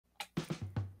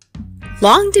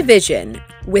Long division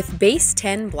with base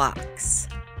 10 blocks.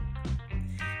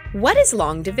 What is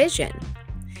long division?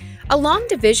 A long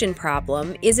division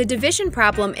problem is a division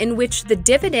problem in which the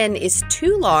dividend is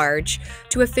too large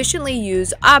to efficiently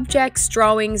use objects,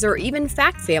 drawings, or even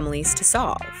fact families to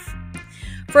solve.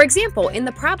 For example, in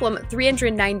the problem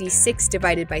 396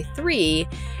 divided by 3,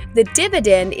 the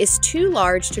dividend is too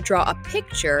large to draw a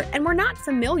picture, and we're not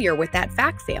familiar with that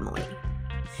fact family.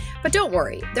 But don't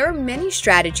worry, there are many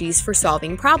strategies for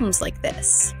solving problems like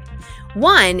this.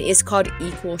 One is called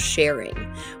equal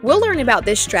sharing. We'll learn about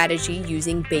this strategy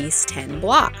using base 10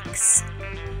 blocks.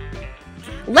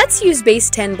 Let's use base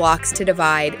 10 blocks to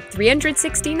divide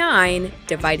 369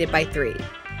 divided by 3.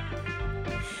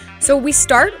 So we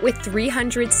start with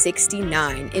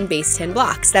 369 in base 10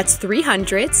 blocks. That's 3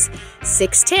 hundreds,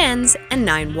 6 tens, and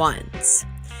 9 ones.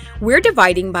 We're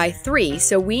dividing by 3,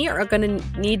 so we are going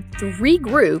to need 3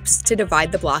 groups to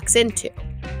divide the blocks into.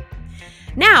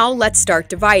 Now let's start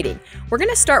dividing. We're going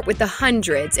to start with the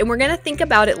hundreds, and we're going to think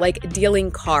about it like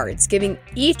dealing cards, giving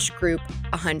each group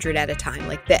 100 at a time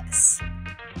like this.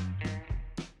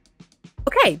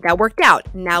 Okay, that worked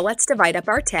out. Now let's divide up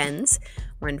our tens.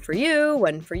 1 for you,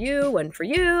 1 for you, 1 for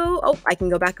you. Oh, I can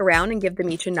go back around and give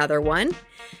them each another one.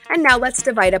 And now let's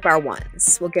divide up our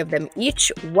ones. We'll give them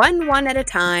each 1 at a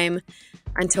time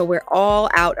until we're all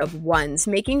out of ones,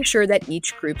 making sure that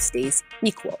each group stays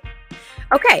equal.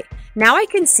 Okay, now I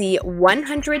can see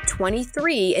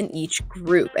 123 in each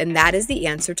group, and that is the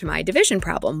answer to my division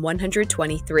problem,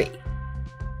 123.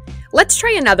 Let's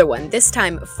try another one, this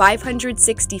time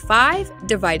 565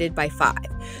 divided by 5.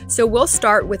 So we'll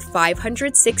start with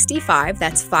 565,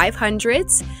 that's 5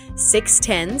 hundreds, 6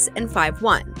 tens, and 5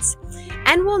 ones.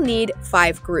 And we'll need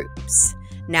 5 groups.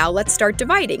 Now let's start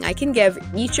dividing. I can give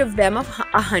each of them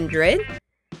 100,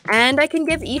 and I can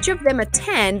give each of them a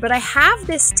 10, but I have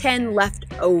this 10 left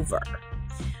over.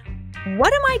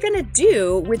 What am I going to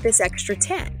do with this extra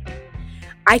 10?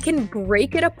 I can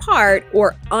break it apart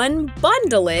or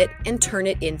unbundle it and turn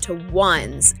it into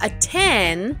ones. A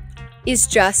 10 is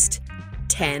just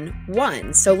 10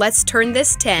 ones. So let's turn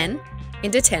this 10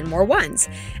 into 10 more ones.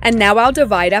 And now I'll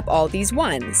divide up all these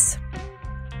ones.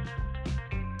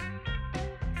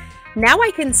 Now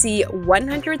I can see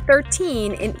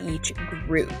 113 in each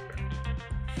group.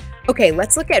 Okay,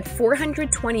 let's look at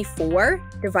 424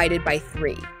 divided by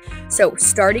 3. So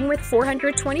starting with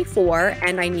 424,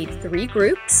 and I need 3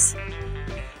 groups.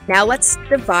 Now let's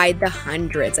divide the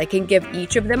hundreds. I can give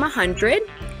each of them 100,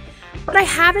 but I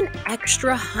have an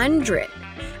extra 100.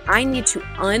 I need to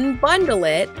unbundle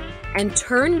it and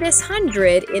turn this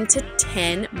 100 into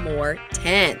 10 more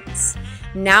tens.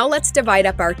 Now let's divide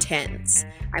up our tens.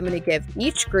 I'm going to give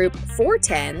each group 4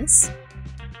 tens.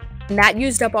 And that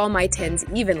used up all my tens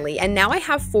evenly, and now I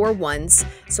have 4 ones,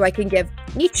 so I can give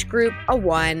each group a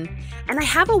 1, and I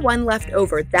have a 1 left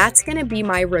over. That's going to be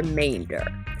my remainder.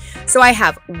 So I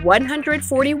have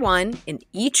 141 in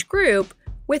each group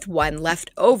with 1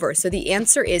 left over. So the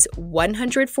answer is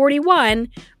 141,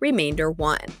 remainder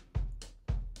 1.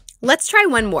 Let's try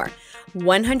one more.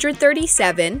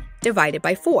 137 divided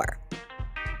by 4.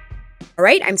 All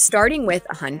right, I'm starting with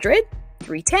 100,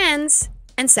 3 tens,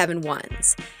 and 7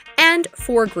 ones. And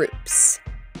 4 groups.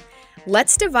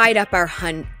 Let's divide up our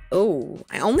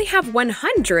I only have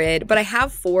 100, but I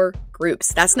have 4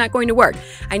 groups. That's not going to work.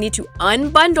 I need to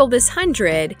unbundle this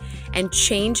 100 and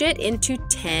change it into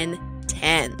 10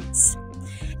 tens.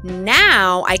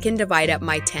 Now I can divide up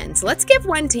my tens. Let's give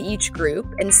 1 to each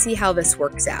group and see how this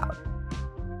works out.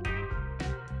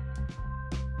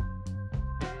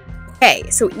 Okay,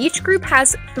 so each group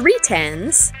has 3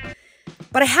 tens.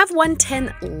 But I have 1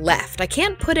 10 left. I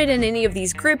can't put it in any of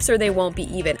these groups or they won't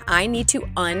be even. I need to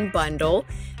unbundle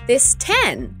this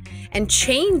 10 and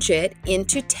change it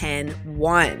into 10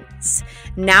 ones.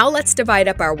 Now let's divide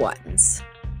up our ones.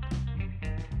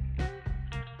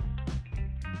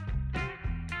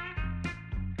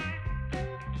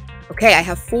 Okay, I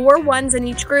have 4 ones in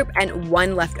each group and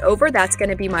 1 left over. That's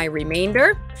going to be my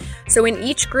remainder. So in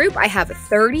each group, I have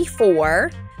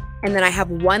 34. And then I have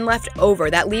 1 left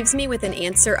over. That leaves me with an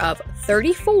answer of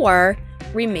 34,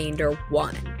 remainder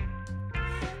 1.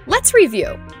 Let's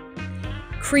review.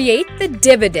 Create the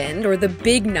dividend or the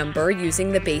big number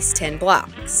using the base 10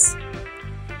 blocks.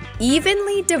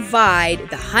 Evenly divide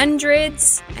the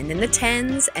hundreds and then the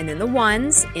tens and then the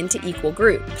ones into equal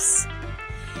groups.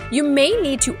 You may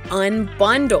need to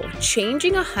unbundle,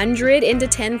 changing 100 into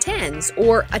 10 tens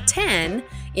or a 10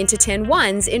 into 10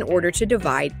 ones in order to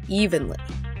divide evenly.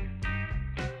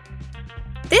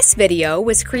 This video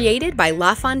was created by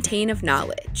La Fontaine of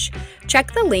Knowledge.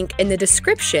 Check the link in the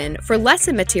description for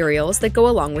lesson materials that go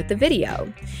along with the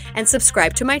video, and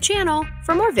subscribe to my channel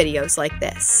for more videos like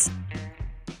this.